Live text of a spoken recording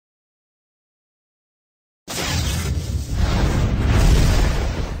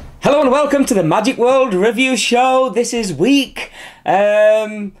Hello and welcome to the Magic World review show. This is week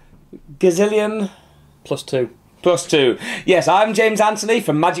gazillion plus two. Yes, I'm James Anthony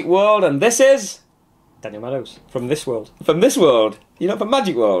from Magic World, and this is Daniel Meadows from this world. From this world. You're not from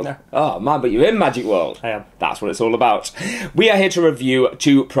Magic World? No. Oh man, but you're in Magic World. I am. That's what it's all about. We are here to review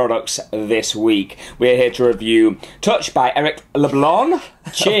two products this week. We're here to review Touch by Eric Leblon.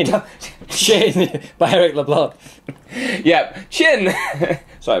 Tchin. Tchin by Eric Leblon. Yep, Tchin.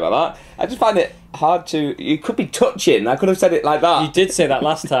 Sorry about that. I just find it hard to... It could be touching. I could have said it like that. You did say that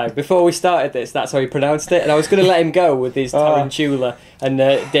last time. Before we started this, that's how he pronounced it. And I was going to let him go with his Tarantula and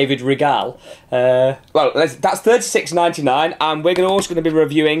David Regal. Well, that's $36.99, and we're also going to be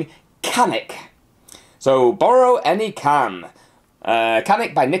reviewing Canic. So, borrow any can.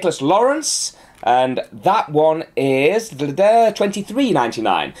 Canic by Nicholas Lawrence, and that one is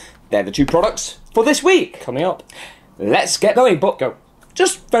 $23.99. They're the two products for this week. Coming up. Let's get going, but go.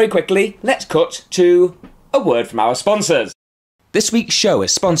 Just very quickly, let's cut to a word from our sponsors. This week's show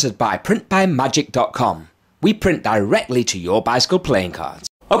is sponsored by printbymagic.com. We print directly to your bicycle playing cards.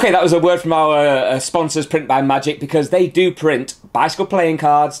 Okay, that was a word from our sponsors, Print by Magic, because they do print bicycle playing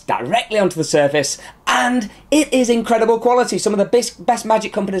cards directly onto the surface, and it is incredible quality. Some of the best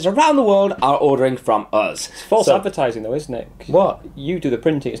magic companies around the world are ordering from us. It's false advertising though, isn't it? What? You do the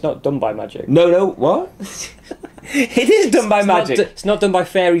printing, it's not done by Magic. No, what? It is done by Magic. It's not done by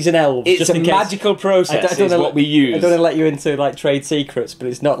fairies and elves. It's a magical process, is what we use. I don't want to let you into like trade secrets, but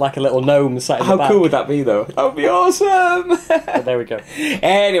it's not like a little gnome sat in the back. How cool would that be though? That would be awesome! But there we go.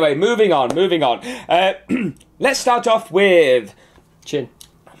 Anyway, moving on. Let's start off with... Tchin.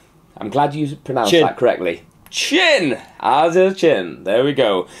 I'm glad you pronounced that correctly. Tchin! As a chin. There we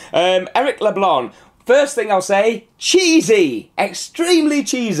go. Eric Leblon. First thing I'll say, cheesy! Extremely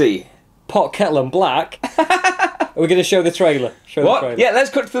cheesy. Pot, kettle and black. We're going to show the trailer. The trailer. Yeah, let's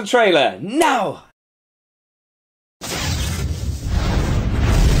cut to the trailer. Now!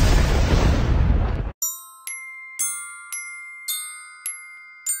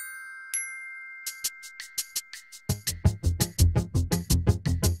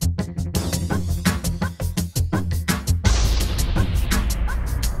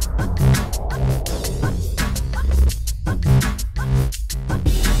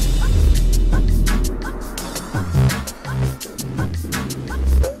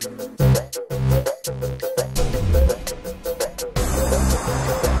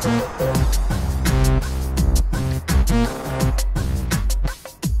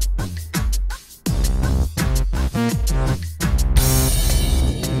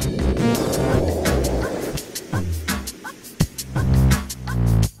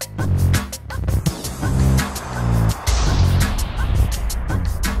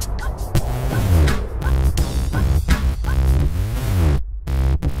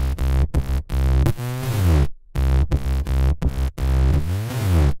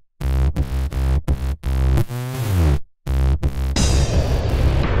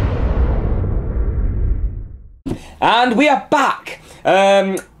 And we are back.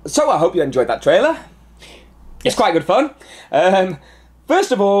 So I hope you enjoyed that trailer. It's quite good fun.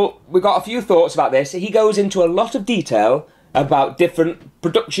 First of all, we've got a few thoughts about this. He goes into a lot of detail about different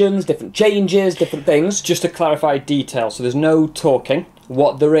productions, different changes, different things. Just to clarify detail, so there's no talking.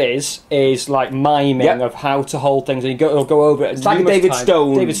 What there is like miming of how to hold things, and he'll go over it. It's like a David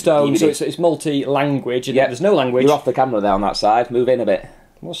Stone. So it's multi-language, and there's no language. You're off the camera there on that side. Move in a bit.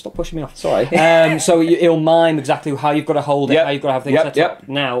 Well, stop pushing me off. Sorry. So he'll mime exactly how you've got to hold it, how you've got to have things set up.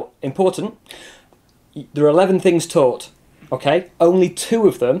 Now, important, there are 11 things taught, okay? Only 2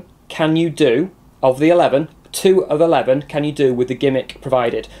 of them can you do, of the 11, 2 of 11 can you do with the gimmick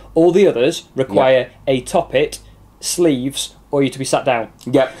provided. All the others require a top-it, sleeves, or you to be sat down.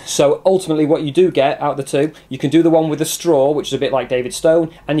 Yep. So ultimately what you do get out of the 2, you can do the one with the straw, which is a bit like David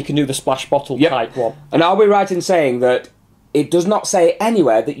Stone, and you can do the splash bottle type one. And are we right in saying that it does not say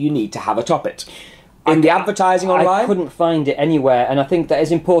anywhere that you need to have a top-it? In the advertising online? I couldn't find it anywhere, and I think that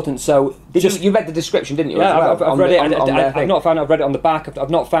is important. So you read the description, didn't you? Yeah, I've read it. I've not found it. I've read it on the back. I've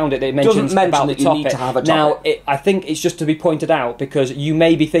not found it. It mentions about the top. You need to have a top. Now, I think it's just to be pointed out, because you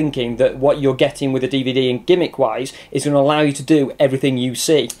may be thinking that what you're getting with the DVD and gimmick-wise is going to allow you to do everything you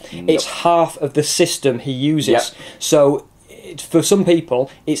see. It's half of the system he uses. So for some people,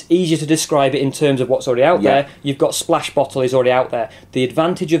 it's easier to describe it in terms of what's already out there. You've got Splash Bottle is already out there. The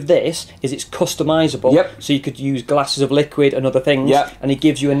advantage of this is it's customisable, so you could use glasses of liquid and other things, and it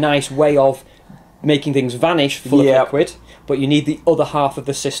gives you a nice way of making things vanish full of liquid, but you need the other half of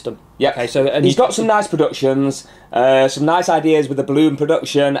the system. Yeah. Okay, so and he's got some nice productions, some nice ideas with the balloon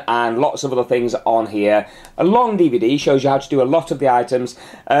production, and lots of other things on here. A long DVD shows you how to do a lot of the items.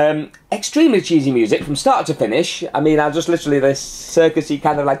 Extremely cheesy music from start to finish. I mean, I just literally this circusy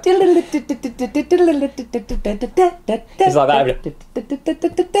kind of like. It's like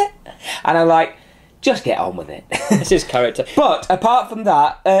that. And I'm like, just get on with it. It's his character. But apart from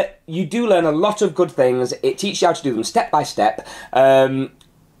that, you do learn a lot of good things. It teaches you how to do them step by step. The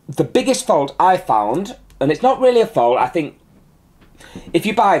biggest fault I found, and it's not really a fault, I think if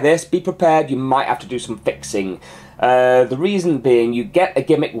you buy this, be prepared, you might have to do some fixing. The reason being, you get a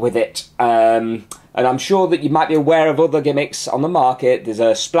gimmick with it, and I'm sure that you might be aware of other gimmicks on the market. There's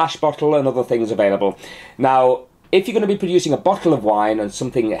a splash bottle and other things available. Now, if you're going to be producing a bottle of wine and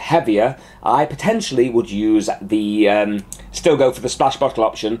something heavier, I potentially would use the, still go for the splash bottle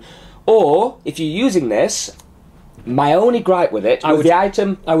option. Or, if you're using this, my only gripe with it, the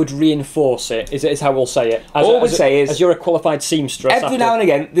item... I would reinforce it, is how we'll say it. As you're a qualified seamstress... Every now and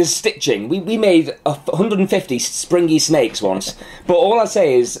again, there's stitching. We made 150 springy snakes once. But all I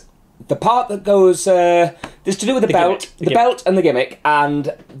say is, the part that goes... there's to do with the belt, the belt and the gimmick,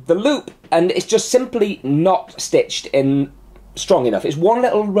 and the loop, and it's just simply not stitched in strong enough. It's one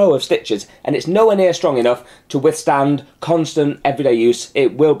little row of stitches, and it's nowhere near strong enough to withstand constant everyday use.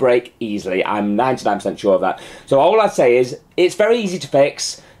 It will break easily. I'm 99% sure of that. So all I'd say is, it's very easy to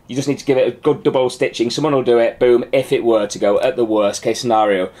fix. You just need to give it a good double stitching. Someone will do it, boom, if it were to go at the worst case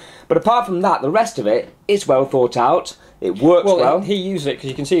scenario. But apart from that, the rest of it is well thought out. It works well. He used it because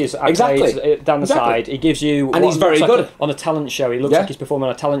you can see his accolades down the side. He gives you, and he's very good on a talent show. He looks like he's performing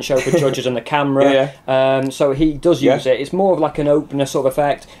on a talent show for judges and the camera. So he does use it. It's more of like an opener sort of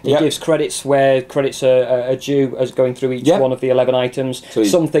effect. He gives credits where credits are due as going through each one of the 11 items. So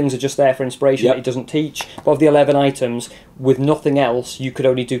some things are just there for inspiration that he doesn't teach. But of the 11 items, with nothing else, you could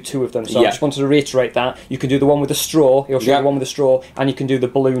only do 2 of them. So I just wanted to reiterate that. You can do the one with the straw. He'll show you the one with the straw, and you can do the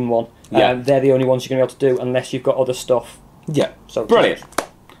balloon one. They're the only ones you're going to be able to do unless you've got other stuff. Yeah, so brilliant.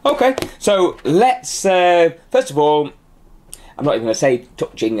 Okay, so let's, first of all, I'm not even going to say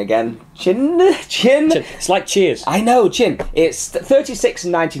Tchin again. Chin. It's like Cheers. I know, Chin. It's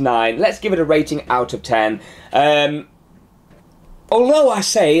 36.99. Let's give it a rating out of 10. Although I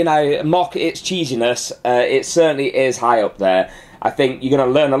say, and I mock its cheesiness, it certainly is high up there. I think you're going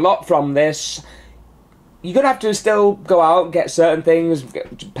to learn a lot from this. You're going to have to still go out and get certain things,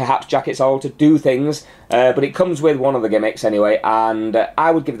 perhaps jackets all to do things, but it comes with one of the gimmicks anyway, and I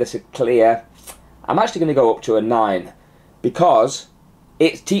would give this a clear... I'm actually going to go up to a 9, because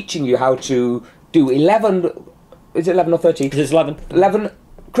it's teaching you how to do 11... Is it 11 or 13? It's 11. 11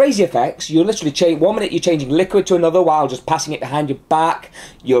 crazy effects. You're literally one minute you're changing liquid to another while just passing it behind your back.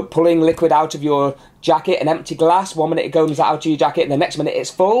 You're pulling liquid out of your jacket, an empty glass. 1 minute it goes out of your jacket, and the next minute it's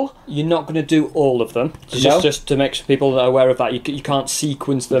full. You're not going to do all of them. Just to make sure people are aware of that. You can't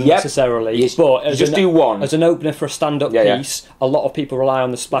sequence them necessarily. But as just do one. As an opener for a stand-up piece, a lot of people rely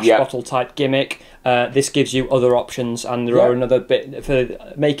on the splash bottle type gimmick. This gives you other options, and there are another bit for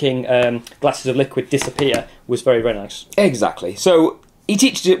making glasses of liquid disappear. Was very, very nice. Exactly. So he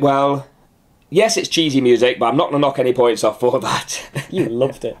teaches it well. Yes, it's cheesy music, but I'm not going to knock any points off for that. You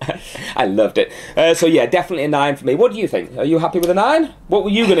loved it. I loved it. So yeah, definitely a 9 for me. What do you think? Are you happy with a 9? What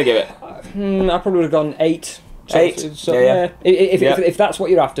were you going to give it? I probably would have gone 8. 8. So, if that's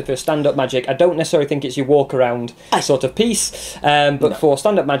what you're after for stand-up magic, I don't necessarily think it's your walk-around sort of piece, but for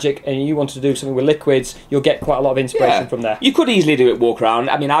stand-up magic, and you want to do something with liquids, you'll get quite a lot of inspiration from there. You could easily do it walk-around.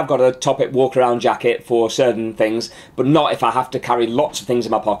 I mean, I've got a Top-It walk-around jacket for certain things, but not if I have to carry lots of things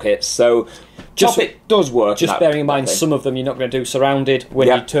in my pockets, so... Top-It does work. Just bearing in mind, some of them you're not going to do surrounded when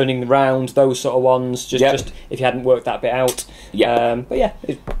you're turning round, those sort of ones, just if you hadn't worked that bit out. But yeah,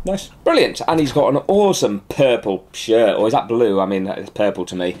 it's nice. Brilliant. And he's got an awesome purple shirt. Or is that blue? I mean, it's purple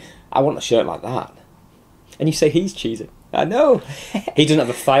to me. I want a shirt like that. And you say he's cheesy. I know. He doesn't have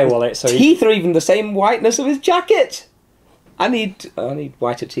a fire wallet, so teeth are even the same whiteness of his jacket. I need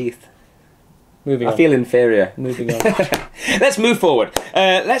whiter teeth. Moving on. I feel inferior. Moving on. Let's move forward.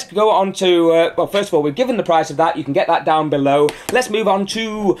 Let's go on to... well, first of all, we've given the price of that. You can get that down below. Let's move on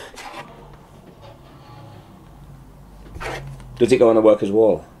to... Does it go on the worker's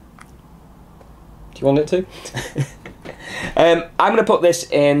wall? Do you want it to? I'm going to put this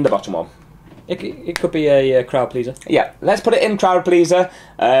in the bottom one. It could be a crowd pleaser. Yeah, let's put it in crowd pleaser,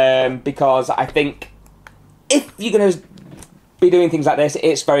 because I think if you're going to be doing things like this,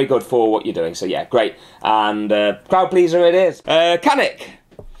 it's very good for what you're doing. So yeah, great. And crowd pleaser it is. Canic.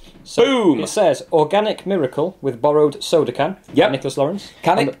 So Boom! It says Organic Miracle with borrowed soda can. Yep. Nicholas Lawrence.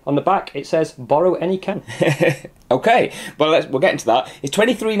 Canic. On the back it says borrow any can. Okay, well we'll get into that. It's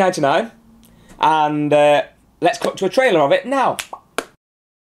 $23.99, and let's cut to a trailer of it now.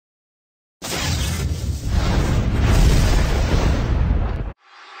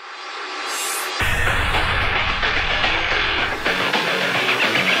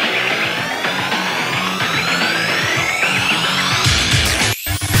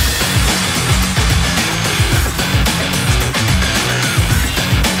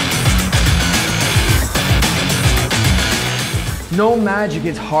 No magic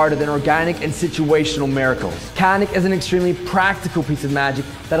is harder than organic and situational miracles. Canic is an extremely practical piece of magic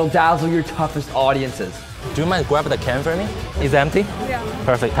that'll dazzle your toughest audiences. Do you mind grab the can for me? It's empty? Yeah.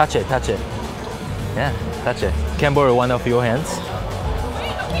 Perfect. Touch it, touch it. Yeah, touch it. Can borrow one of your hands?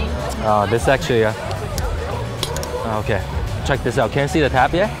 This actually, okay. Check this out. Can you see the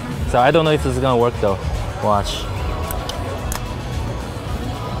tap yet? So I don't know if this is gonna work though. Watch.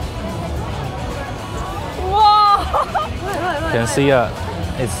 Can you see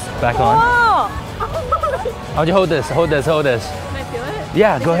it's back on? Whoa! How'd you hold this? Hold this, hold this. Can I feel it?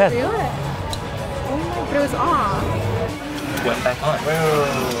 Yeah, go ahead. Feel it? Oh my, but it was off. Went back on.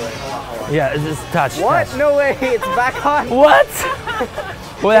 Yeah, it's just touch. What? Touch. No way, it's back on. What?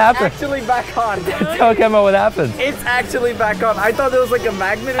 What happened? Actually back on. Tell camera what happened. It's actually back on. I thought there was like a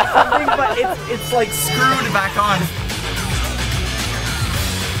magnet or something, but it's like screwed back on.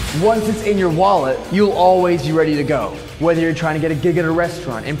 Once it's in your wallet, you'll always be ready to go. Whether you're trying to get a gig at a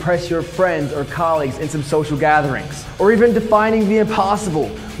restaurant, impress your friends or colleagues in some social gatherings, or even defining the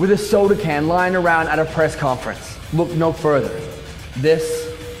impossible with a soda can lying around at a press conference. Look no further. This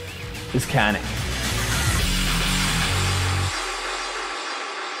is Canic.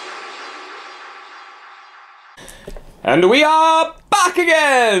 And we are back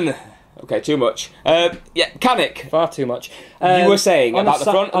again! Okay, too much. Yeah, Canic. Far too much. You were saying about the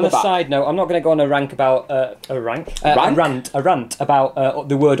front and on the a back. side note, I'm not going to go on a rant about a rant about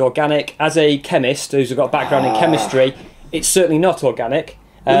the word organic. As a chemist who's got a background in chemistry, it's certainly not organic.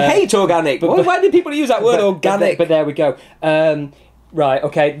 We hate organic. Why do people use that word organic? But there we go. Right,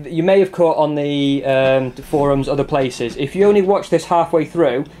 okay, you may have caught on the forums, other places. If you only watch this halfway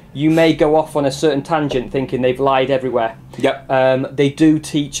through, you may go off on a certain tangent thinking they've lied everywhere. Yep. They do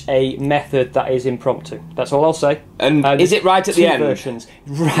teach a method that is impromptu. That's all I'll say. And is it right at the end? Versions.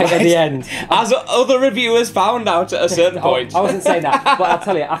 Right at the end. As other reviewers found out at a certain point. I wasn't saying that, but I'll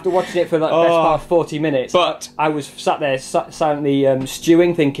tell you, after watching it for the best part of 40 minutes, I was sat there silently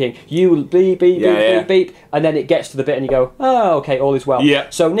stewing, thinking, you beep, beep, beep, beep, and then it gets to the bit and you go, oh, okay, all is well. Yeah.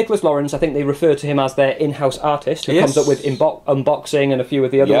 So Nicholas Lawrence, I think they refer to him as their in-house artist, who comes up with unboxing and a few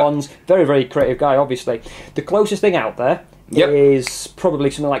of the other ones. Very, very creative guy, obviously. The closest thing out there is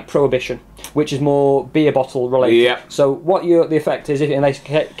probably something like Prohibition, which is more beer bottle related. So what the effect is, in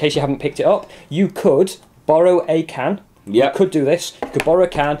case you haven't picked it up, you could borrow a can. You could do this. You could borrow a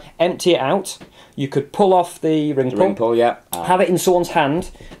can, empty it out. You could pull off the ring pull, have it in someone's hand,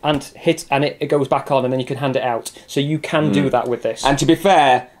 and hit, and it goes back on, and then you can hand it out. So you can do that with this. And to be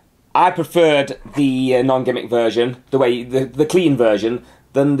fair, I preferred the non-gimmick version, the clean version,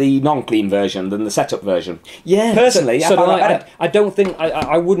 than the non-clean version, than the setup version. Yeah, personally, I don't think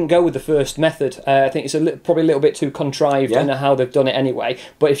I wouldn't go with the first method. I think it's probably a little bit too contrived in how they've done it anyway.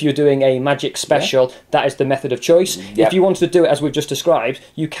 But if you're doing a magic special, that is the method of choice. If you wanted to do it as we've just described,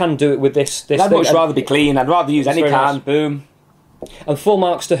 you can do it with this. I'd much rather be clean. I'd rather use any can. Nice. Boom. And full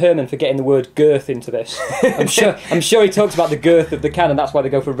marks to Herman for getting the word girth into this. I'm sure he talks about the girth of the can, and that's why they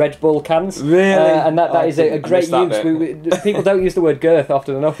go for Red Bull cans. Really? And that is a great use. People don't use the word girth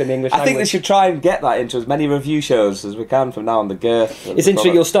often enough in the English language. I think they should try and get that into as many review shows as we can from now on, the girth. It's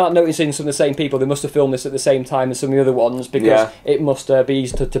interesting, you'll start noticing some of the same people. They must have filmed this at the same time as some of the other ones, because it must be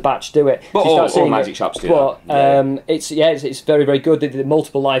easy to batch do it. But all magic shops do that. It's very, very good. They did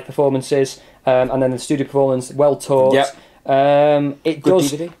multiple live performances, and then the studio performance, well taught. It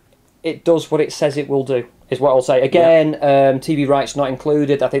does what it says it will do, is what I'll say. Again, TV rights not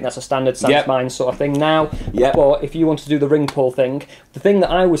included. I think that's a standard Sans Mine sort of thing now. But if you want to do the ring pull thing, the thing that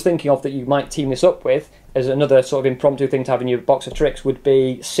I was thinking of that you might team this up with as another sort of impromptu thing to have in your box of tricks would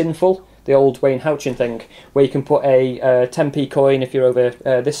be Sinful, the old Wayne Houchin thing, where you can put a 10p coin if you're over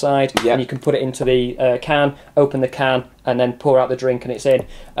this side, and you can put it into the can, open the can, and then pour out the drink and it's in.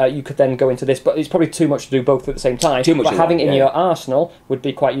 You could then go into this, but it's probably too much to do both at the same time. Too much. But having it in your arsenal would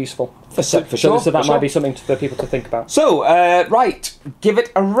be quite useful. For sure. So that might be something for people to think about. So, right, give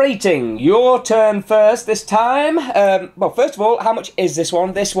it a rating. Your turn first this time. Well, first of all, how much is this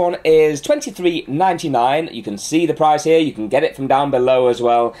one? This one is $23.99. You can see the price here. You can get it from down below as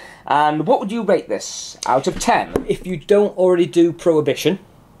well. And what would you rate this out of 10? If you don't already do Prohibition,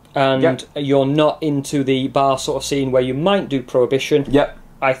 and you're not into the bar sort of scene where you might do Prohibition,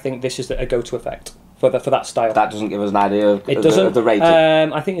 I think this is a go-to effect for that style. That doesn't give us an idea of, of the rating.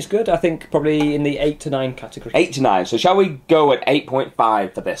 I think it's good. I think probably in the 8 to 9 category. 8 to 9. So shall we go at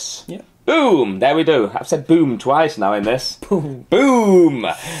 8.5 for this? Yeah. Boom! There we do. I've said boom twice now in this. Boom. Boom!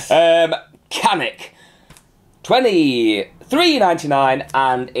 Canic. $23.99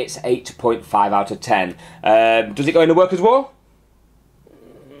 and it's 8.5 out of 10. Does it go into work as well?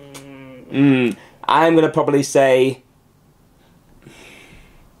 I'm going to probably say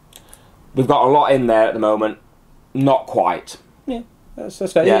we've got a lot in there at the moment. Not quite. Yeah, that's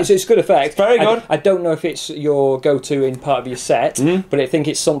fair. Yeah. It's a good effect. It's very good. I don't know if it's your go-to in part of your set, but I think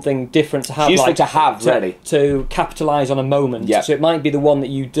it's something different to have. It's useful to have, really. To capitalise on a moment. Yep. So it might be the one that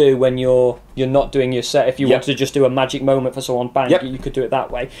you do when you're not doing your set. If you wanted to just do a magic moment for someone, bang, you could do it that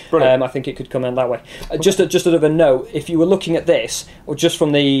way. I think it could come in that way. Just another note, if you were looking at this, or just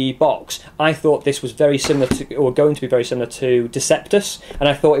from the box, I thought this was very similar to, or going to be very similar to Deceptus, and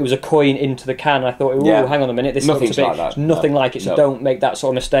I thought it was a coin into the can, and I thought, oh, hang on a minute, this looks a bit, like that. nothing like it, so don't make that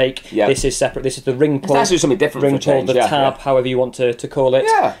sort of mistake. This is separate, this is the ring pull. It's actually something different ring for a change, pull, the tab, however you want to call it.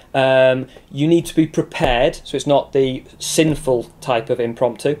 You need to be prepared, so it's not the sinful type of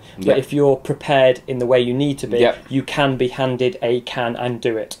impromptu, but if you're prepared in the way you need to be, you can be handed a can and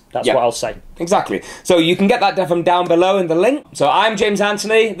do it. That's what I'll say. Exactly. So you can get that from down below in the link. So I'm James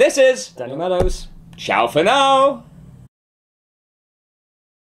Anthony. This is Daniel Meadows. Ciao for now.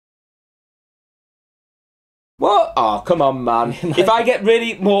 What? Oh, come on, man. If I get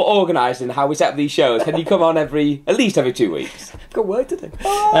really more organised in how we set up these shows, can you come on at least every 2 weeks? I've got work to do.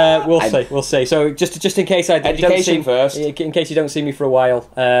 We'll see. So just in case Education first. In case you don't see me for a while,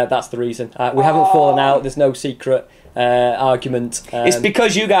 that's the reason. We haven't fallen out. There's no secret argument. It's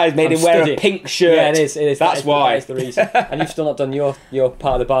because you guys made him wear a pink shirt. Yeah, it is. That's why. That is the reason. And you've still not done your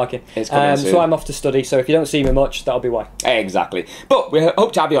part of the bargain. It's coming soon. So I'm off to study. So if you don't see me much, that'll be why. Exactly. But we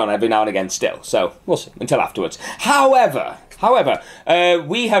hope to have you on every now and again still. So we'll see. Until afterwards. However,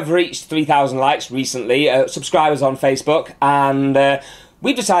 we have reached 3,000 likes recently, subscribers on Facebook, and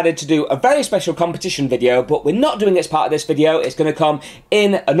we've decided to do a very special competition video, but we're not doing it as part of this video. It's going to come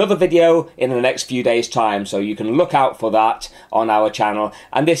in another video in the next few days' time, so you can look out for that on our channel.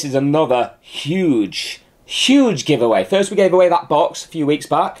 And this is another huge giveaway. First, we gave away that box a few weeks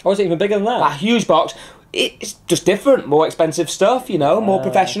back. Oh, was it even bigger than that? That huge box. It's just different, more expensive stuff, you know, more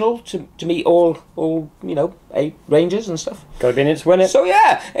professional to meet all you know, ranges and stuff. Gotta be in it to win it. So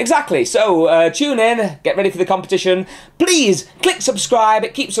yeah, exactly. So tune in, get ready for the competition. Please click subscribe.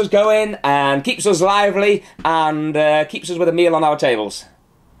 It keeps us going and keeps us lively and keeps us with a meal on our tables.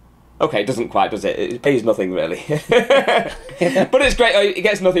 Okay, it doesn't quite, does it? It pays nothing really, but it's great. It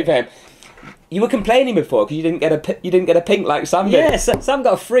gets nothing for him. You were complaining before because you didn't get a pink like Sam did. Yes, Sam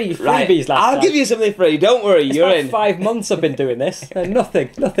got freebies last time. I'll give you something free. Don't worry, you're in. 5 months I've been doing this.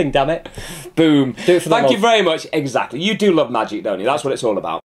 Nothing. Damn it. Boom. Do it for the Thank you very much. Exactly. You do love magic, don't you? That's what it's all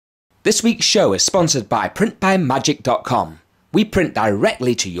about. This week's show is sponsored by PrintByMagic.com. We print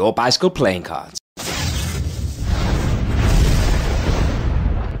directly to your bicycle playing cards.